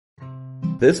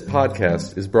This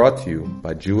podcast is brought to you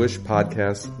by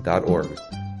JewishPodcasts.org.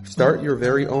 Start your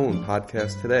very own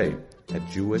podcast today at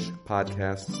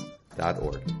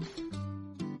JewishPodcasts.org.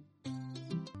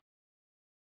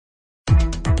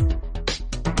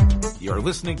 You're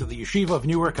listening to the Yeshiva of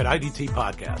Newark at IDT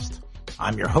podcast.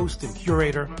 I'm your host and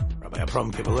curator, Rabbi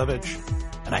Abram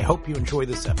Kibalevich, and I hope you enjoy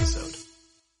this episode.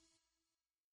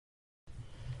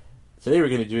 Today we're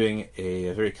going to be doing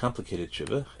a very complicated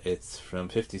tshuva. It's from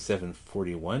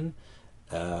 5741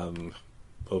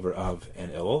 over Av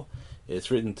and Elul.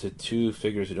 It's written to two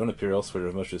figures who don't appear elsewhere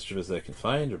of Moshe's tshuvas that I can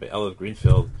find, Rabbi Aleph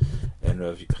Greenfield and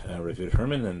Rav Yehuda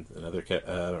Herman, and another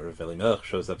Rav Elimelech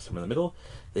shows up somewhere in the middle.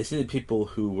 They seem to be people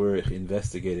who were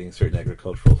investigating certain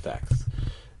agricultural facts.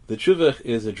 The tshuva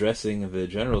is addressing the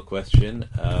general question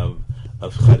of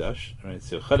chadash. Right?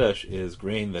 So chadash is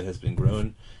grain that has been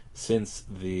grown has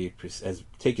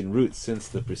taken root since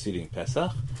the preceding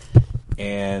Pesach,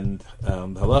 and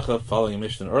halacha following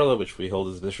Mishnah and Orla, which we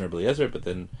hold as Mishnah Rabbi Eliezer, but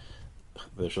then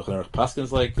the Shulchan Aruch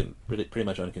paskins like, and pretty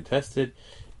much uncontested,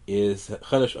 is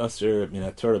chadash aser min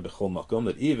haTorah b'chol makom,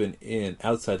 that even in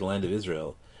outside the land of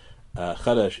Israel,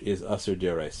 chadash is aser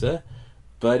d'oraisa.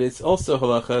 But it's also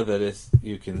halacha that is,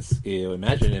 you can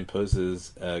imagine,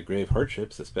 imposes grave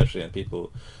hardships, especially on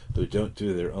people who don't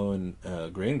do their own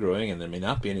grain growing, and there may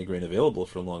not be any grain available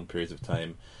for long periods of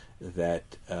time that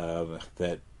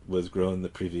was grown the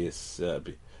previous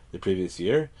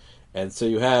year. And so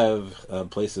you have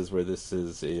places where this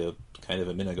is a kind of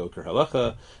a minagoker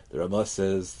halacha. The Ramah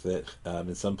says that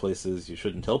in some places you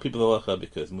shouldn't tell people the halacha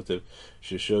because mutav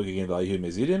sheshogigin v'ayu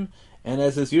mezidim. And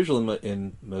as is usual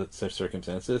in such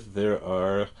circumstances, there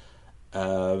are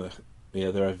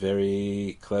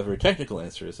very clever technical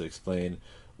answers that explain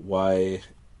why,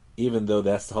 even though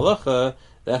that's the halacha,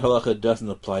 that halacha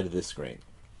doesn't apply to this grain.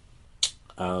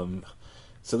 So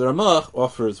the Ramah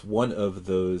offers one of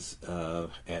those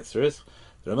answers.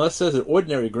 The Ramah says that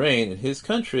ordinary grain in his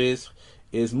countries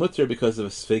is mutter because of a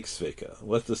sfeik sveka.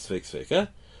 What's the sfeik sveka?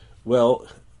 Well,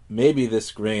 maybe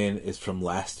this grain is from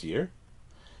last year.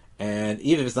 And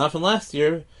even if it's not from last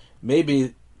year,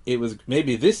 maybe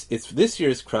it's this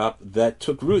year's crop that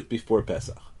took root before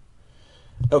Pesach.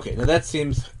 Okay, now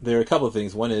there are a couple of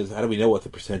things. One is, how do we know what the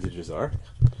percentages are?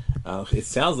 It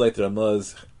sounds like the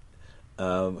Ramah's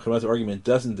argument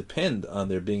doesn't depend on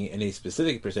there being any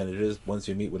specific percentages once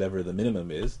you meet whatever the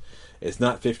minimum is. It's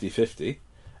not 50-50.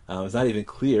 It's not even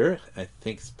clear, I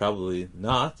think it's probably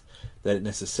not, that it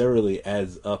necessarily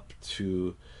adds up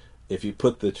to, if you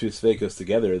put the two sveikos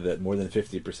together, that more than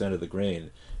 50% of the grain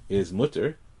is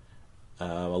mutter.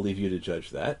 I'll leave you to judge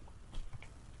that.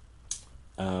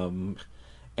 And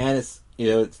it's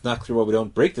not clear why we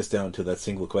don't break this down to that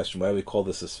single question. Why do we call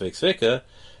this a sfeik sveika?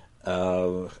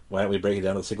 Why don't we break it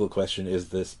down to the single question, is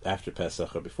this after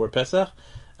Pesach or before Pesach?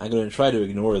 I'm going to try to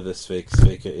ignore the sfeik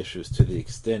sveika issues to the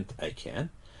extent I can.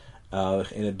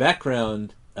 In a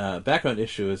background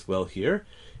issue as well here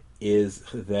is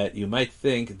that you might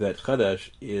think that chadash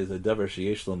is a davar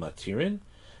sheyesh lo matirin,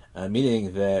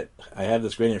 meaning that I have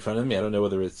this grain in front of me, I don't know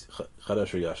whether it's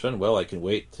chadash or yashan. Well, I can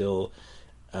wait till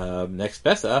next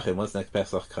Pesach, and once next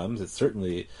Pesach comes, it's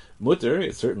certainly mutter,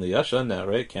 it's certainly yashan now,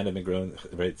 right? Can't have been grown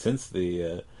right since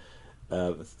the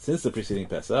preceding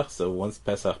Pesach. So once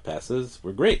Pesach passes,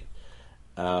 we're great.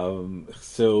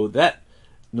 So that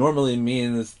normally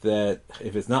means that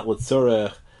if it's not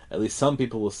litzorech, at least some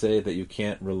people will say that you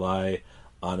can't rely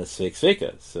on a sfeik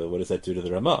sveika. So what does that do to the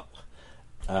Ramah?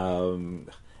 Right,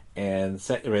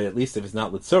 at least if it's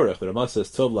not litzorech, the Ramah says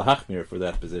tov lahachmir for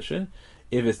that position,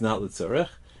 if it's not litzorech.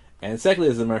 And secondly,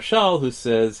 there's a Marshal who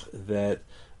says that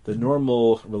the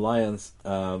normal reliance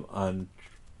on,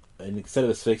 instead of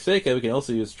a sfeik sveika, we can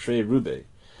also use trei rube.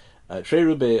 Trei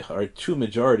rube are two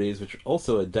majorities, which are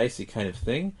also a dicey kind of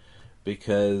thing,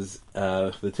 because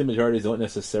the two majorities are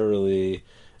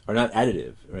not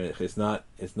additive, right? It's not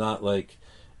like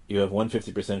you have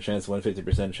 150% chance,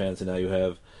 150% chance, and now you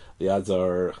have the odds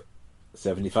are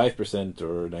 75%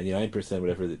 or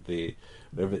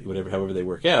 99%, however they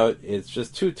work out. It's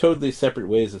just two totally separate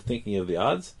ways of thinking of the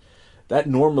odds. That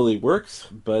normally works,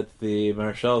 but the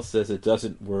Marshal says it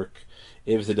doesn't work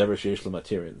if it's a davar sheyesh lo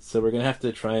matirin. So we're going to have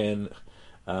to try and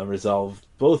resolve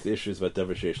both issues about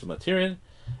davar sheyesh lo matirin.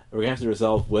 We're going to have to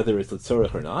resolve whether it's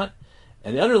litzorech or not.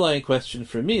 And the underlying question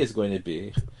for me is going to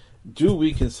be, do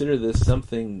we consider this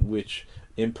something which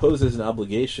imposes an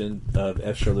obligation of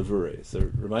efshar levurei? So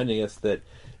reminding us that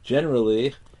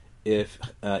generally, if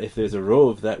there's a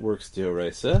rov, that works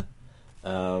d'oraisa.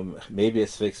 Maybe a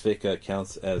sfeik sveika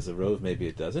counts as a rov, maybe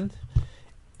it doesn't.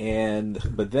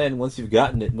 But then once you've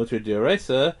gotten it mutter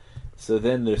d'oraisa, so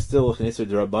then there's still an isur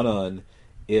d'rabbanan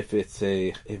if we're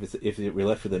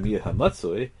left with a miyat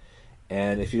hamatzoi,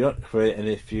 and if you don't, right, and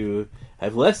if you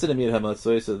have less than a miyat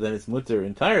hamatzoi, so then it's mutter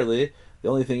entirely. The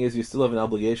only thing is you still have an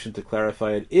obligation to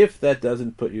clarify it if that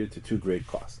doesn't put you to too great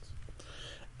costs.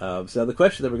 So now the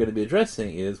question that we're going to be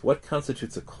addressing is what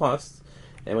constitutes a cost,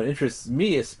 and what interests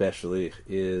me especially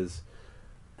is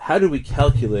how do we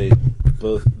calculate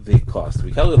both the cost?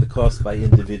 We calculate the cost by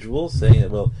individuals, saying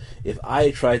that, well, if I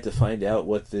tried to find out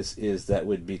what this is, that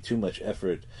would be too much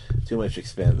effort, too much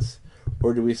expense.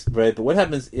 Or do we, right? But what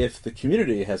happens if the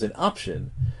community has an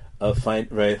option of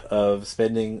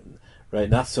spending, right,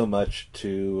 not so much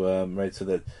to, right, so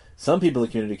that some people in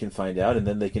the community can find out and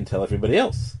then they can tell everybody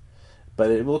else.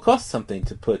 But it will cost something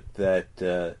to put that,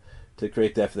 to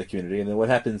create that for the community. And then what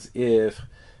happens if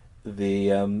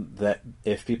that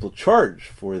if people charge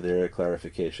for their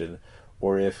clarification,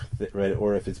 or if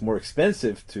it's more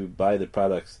expensive to buy the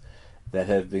products that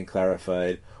have been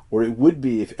clarified, or it would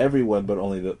be if everyone but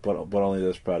only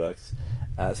those products.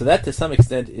 So that to some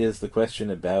extent is the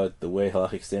question about the way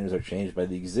halachic standards are changed by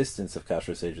the existence of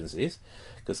kashrus agencies,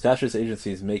 because kashrus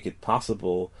agencies make it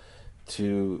possible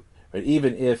to, right,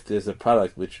 even if there's a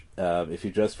product which, if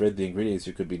you just read the ingredients,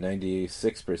 you could be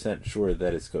 96% sure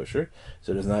that it's kosher.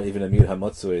 So there's not even a miyat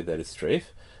hamatzoi that it's treif,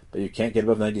 but you can't get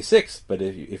above 96. But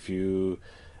if you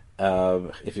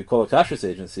call a kashrus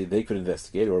agency, they could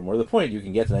investigate, or more to the point, you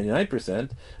can get to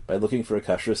 99% by looking for a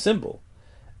kashrus symbol.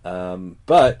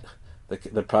 But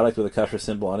the product with a kashrus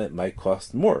symbol on it might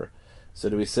cost more. So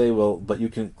do we say, well, but you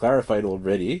can clarify it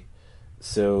already?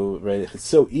 So, right, if it's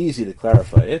so easy to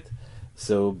clarify it,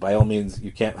 so by all means,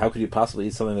 you can't. How could you possibly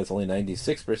eat something that's only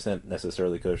 96%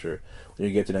 necessarily kosher when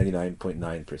you get to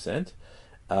 99.9%?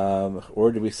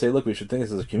 Or do we say, look, we should think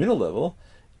this as a communal level?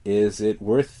 Is it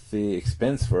worth the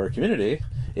expense for our community,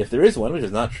 if there is one, which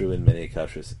is not true in many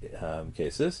kashrus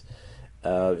cases?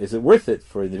 Is it worth it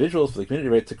for individuals, for the community,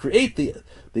 right, to create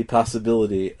the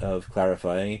possibility of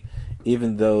clarifying,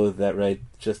 even though that, right,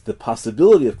 just the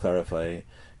possibility of clarifying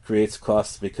creates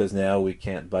costs because now we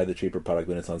can't buy the cheaper product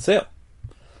when it's on sale?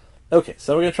 Okay,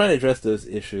 so we're going to try and address those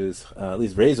issues, at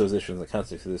least raise those issues in the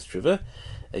context of this tshuva.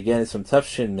 Again, it's from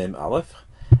Tafshin Mem Aleph,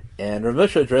 and Rav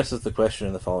Moshe addresses the question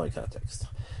in the following context.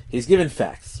 He's given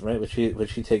facts, right, which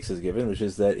he takes as given, which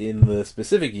is that in the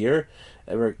specific year,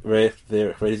 right,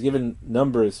 he's given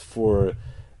numbers for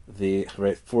the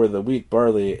wheat,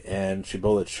 barley, and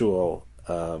shibolet shul,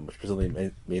 which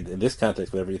presumably means in this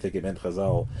context, whatever you think it meant,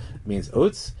 Chazal means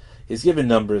oats. He's given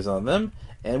numbers on them,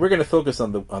 and we're going to focus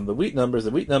on the wheat numbers.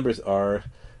 The wheat numbers are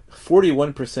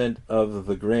 41% of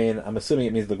the grain. I'm assuming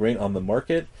it means the grain on the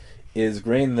market is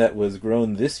grain that was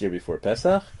grown this year before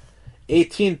Pesach.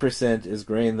 18% is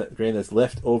grain that's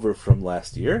left over from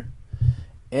last year,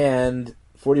 and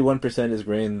 41% is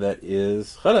grain that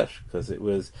is chadash, because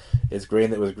it's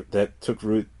grain that took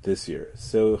root this year.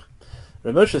 So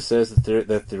Rav Moshe says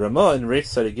that the Ramah in Reish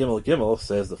Sadi Gimel Gimel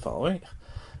says the following: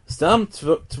 Stam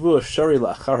tvu shari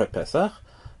la'achar Pesach,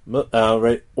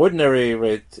 right? Ordinary,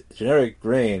 right, generic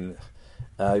grain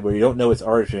where you don't know its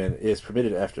origin is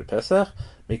permitted after Pesach.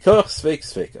 Mikoch sveik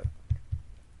sveika.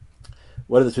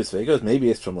 What are the two sveikos? Maybe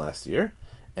it's from last year,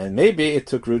 and maybe it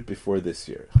took root before this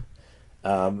year.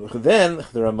 Then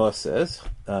the Ramah says,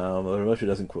 Rav Moshe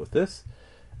doesn't quote this.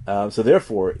 So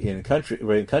therefore, in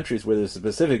countries where there's a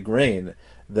specific grain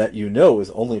that you know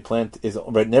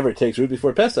never takes root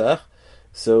before Pesach,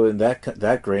 so in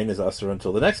that grain is asur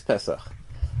until the next Pesach.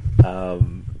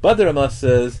 But the Ramah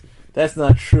says that's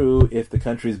not true if the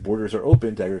country's borders are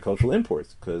open to agricultural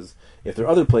imports, because if there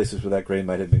are other places where that grain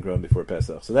might have been grown before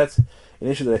Pesach. So that's an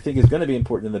issue that I think is going to be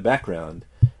important in the background,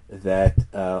 that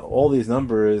all these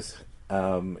numbers,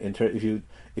 if you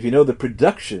know the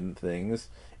production things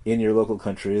in your local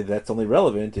country, that's only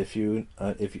relevant if your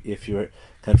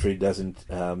country doesn't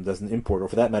import, or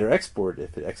for that matter export,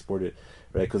 if it exported,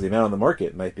 right, because the amount on the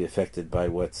market might be affected by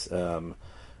what's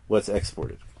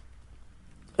exported.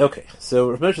 Okay, so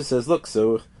Rav Moshe says, look,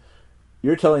 so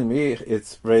you're telling me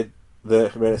it's right.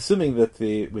 Assuming that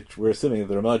the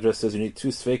Ramah just says you need two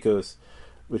sveikos,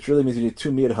 which really means you need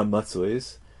two miyat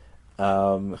hamatzois.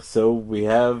 So we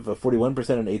have a 41%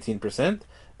 and 18%.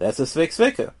 That's a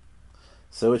sveika.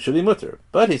 So it should be mutter.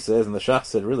 But he says, and the Shach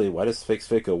said, really, why does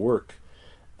sveika work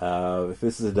if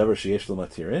this is a davar sheyesh lo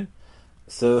matirin?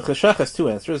 So the Shach has two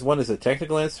answers. One is a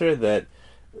technical answer that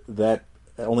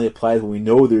only applies when we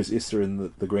know there's Isser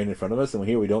in the grain in front of us, and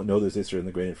here we don't know there's Isser in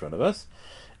the grain in front of us.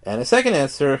 And a second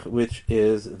answer, which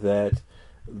is that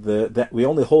we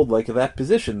only hold like that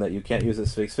position, that you can't use a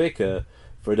sveika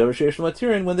for a davar sheyesh lo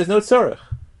matirin when there's no tzarech.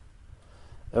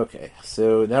 Okay,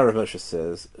 so now Rav Moshe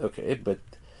says, okay, but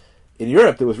in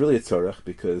Europe there was really a tzarech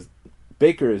because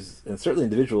bakers and certainly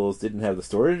individuals didn't have the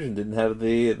storage and didn't have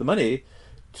the money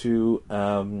to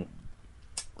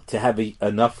have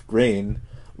enough grain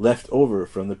left over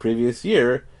from the previous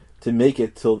year to make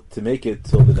it till the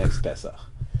next Pesach.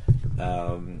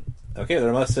 Okay, the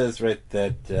Ramah says that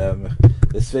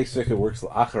this Sveik Sveka works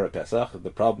l'achar Pesach. The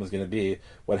problem is going to be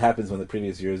what happens when the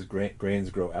previous year's grains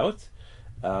grow out.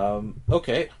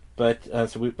 Okay, but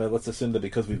let's assume that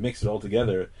because we've mixed it all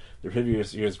together, the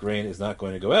previous year's grain is not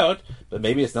going to go out. But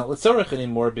maybe it's not l'tzorech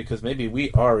anymore because maybe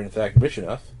we are in fact rich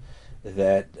enough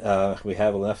that we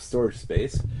have enough storage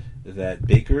space that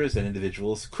bakers and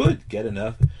individuals could get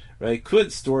enough. Right,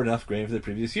 could store enough grain for the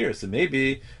previous year. So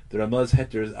maybe the Ramah's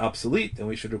heter is obsolete, and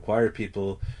we should require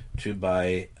people to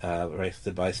buy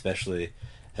specially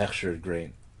hechshered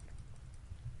grain.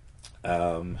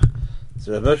 So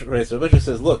Rav Moshe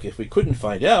says, look, if we couldn't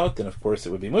find out, then of course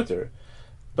it would be mutter.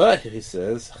 But he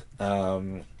says,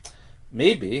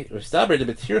 maybe he says, but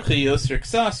it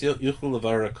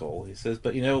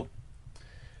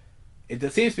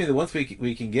seems to me that once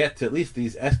we can get to at least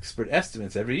these expert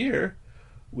estimates every year,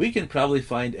 we can probably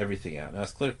find everything out. Now,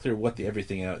 it's clear what the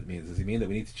everything out means. Does he mean that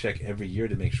we need to check every year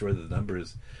to make sure that the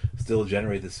numbers still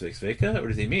generate the Sveik Sveka? Or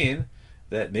does he mean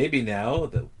that maybe now,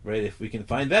 if we can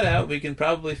find that out, we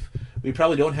probably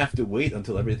don't have to wait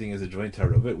until everything is a joint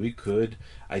tarovet. We could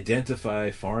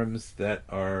identify farms that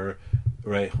are,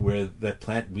 that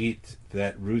plant wheat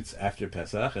that roots after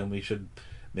Pesach, and we should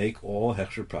make all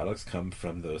hechsher products come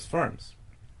from those farms.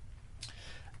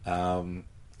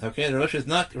 Okay, the Rosh is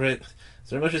not right.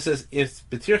 So Rav Moshe says, if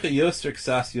B'tircha Yoser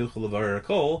Ksas Yochel Levarer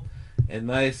Kol, and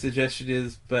my suggestion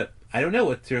is, but I don't know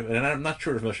what Tircha, and I'm not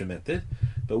sure if Moshe meant it,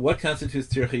 but what constitutes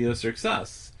Tircha Yoser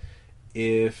Ksas?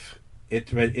 If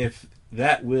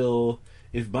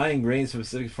buying grains from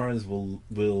specific farms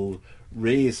will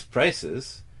raise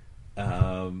prices,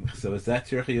 so is that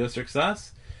Tircha Yoser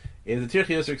Ksas? If the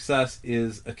Tircha Yoser Ksas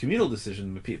is a communal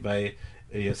decision by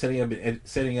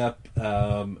setting up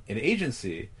an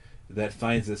agency that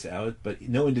finds this out, but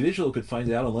no individual could find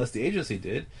it out unless the agency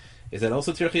did. Is that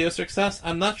also Tircha Yoser Ksas?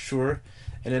 I'm not sure,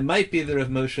 and it might be that Rav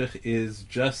Moshe is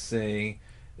just saying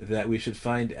that we should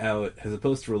find out, as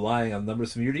opposed to relying on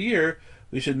numbers from year to year,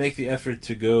 we should make the effort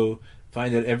to go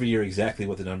find out every year exactly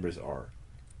what the numbers are.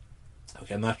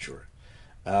 Okay, I'm not sure.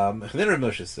 Then Rav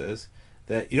Moshe says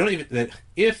that that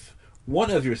if one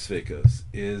of your sveikos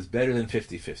is better than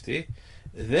 50-50,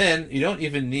 then you don't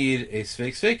even need a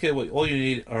Sveik Sveika. All you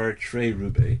need are trei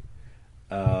rube.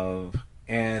 And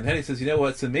then he says, you know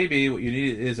what? So maybe what you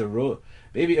need is a rov.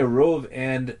 Maybe a rov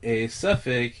and a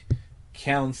suffix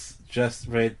counts just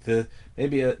right.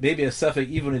 Maybe a suffix,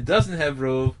 even when it doesn't have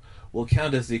rov, will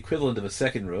count as the equivalent of a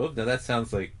second rov. Now that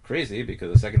sounds like crazy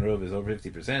because a second rov is over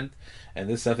 50%, and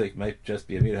this suffix might just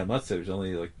be a mir hamatzah, which is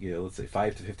only let's say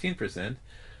 5 to 15%.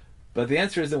 But the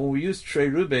answer is that when we use trei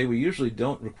rube, we usually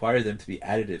don't require them to be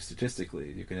additive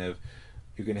statistically. You can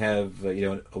have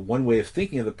one way of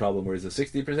thinking of the problem where it's a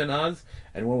 60% odds,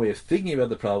 and one way of thinking about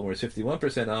the problem where it's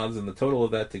 51% odds, and the total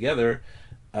of that together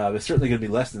is certainly going to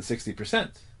be less than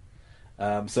 60%.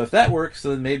 So if that works,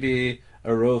 then maybe a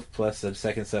rov plus a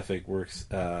second suffix works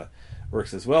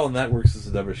as well, and that works as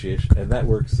a double sheish, and that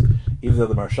works even though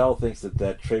the Marshal thinks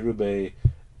that trei rube.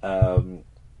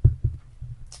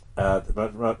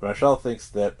 Marshal thinks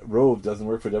that rov doesn't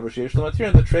work for double sheish l'matir,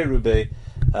 and the trei rube,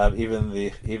 even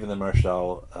the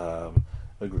Marshal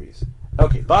agrees.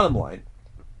 Okay, bottom line,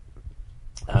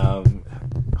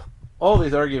 all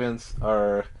these arguments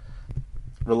are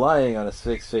relying on a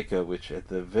Sveik Sveika, which at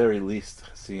the very least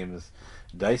seems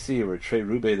dicey, or a trei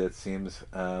rube that seems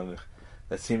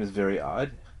very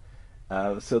odd.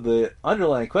 So the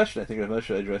underlying question, I think Rav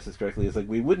Moshe addresses correctly, is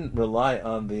we wouldn't rely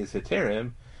on these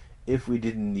heterim if we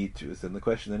didn't need to. So then the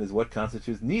question then is, what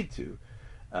constitutes need to,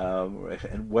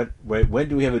 and when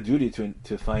do we have a duty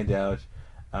to find out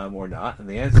or not? And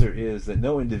the answer is that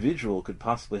no individual could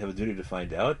possibly have a duty to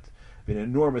find out. An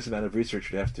enormous amount of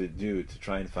research you'd have to do to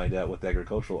try and find out what the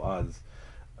agricultural odds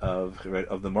of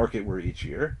the market were each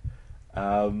year.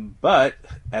 But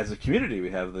as a community,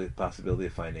 we have the possibility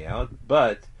of finding out.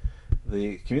 But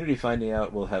the community finding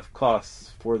out will have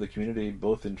costs for the community,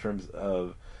 both in terms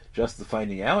of just the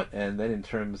finding out, and then in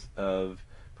terms of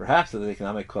perhaps the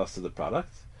economic cost of the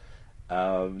product.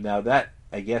 Now that,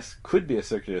 I guess, could be a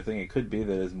circular thing. It could be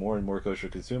that as more and more kosher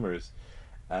consumers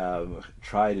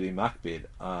try to be makbid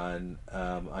on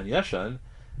yashan,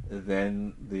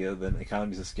 then then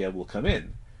economies of scale will come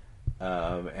in,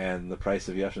 and the price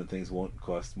of yashan things won't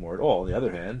cost more at all. On the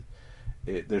other hand,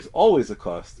 there's always a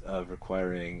cost of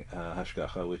requiring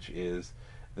hashgacha, which is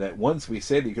that once we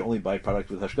say that you can only buy product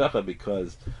with hashgacha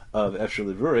because of efshar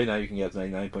levure, now you can get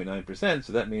 99.9%.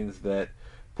 So that means that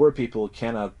poor people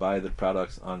cannot buy the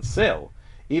products on sale,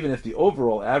 even if the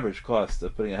overall average cost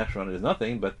of putting a hechsher on it is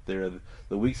nothing. But there are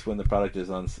the weeks when the product is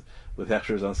on with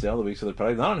hechshers on sale, the weeks when the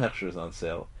product not on hechshers on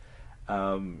sale.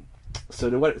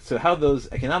 So how those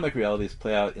economic realities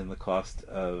play out in the cost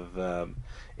of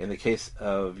in the case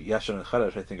of Yashan and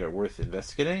Chadash, I think are worth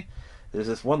investigating. There's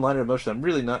this one liner of Moshe I'm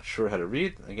really not sure how to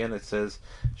read. Again, it says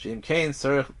Sheim Kain It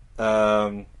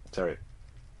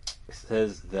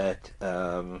says that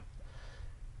Aval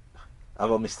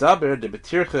Mistaber de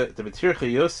Betircha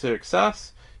Yoser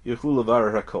Ksas Yuchlu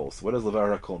Levar Hakol. So what does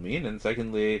Levar Hakol mean? And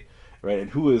secondly, right, and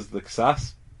who is the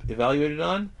Ksas evaluated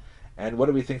on? And what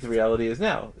do we think the reality is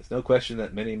now? There's no question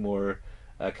that many more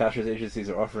kashrus agencies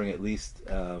are offering at least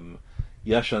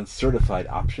Yashan certified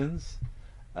options.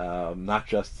 Not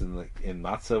just in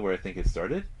matzah where I think it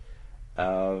started,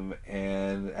 and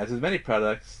as with many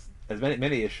products, as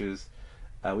many issues,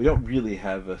 we don't really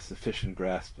have a sufficient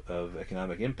grasp of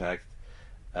economic impact,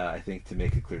 I think, to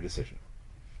make a clear decision.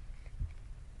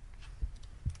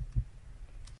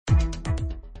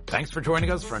 Thanks for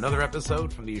joining us for another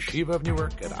episode from the Yeshiva of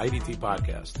Newark at IDT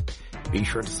Podcast. Be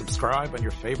sure to subscribe on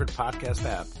your favorite podcast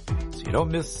app so you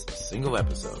don't miss a single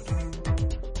episode.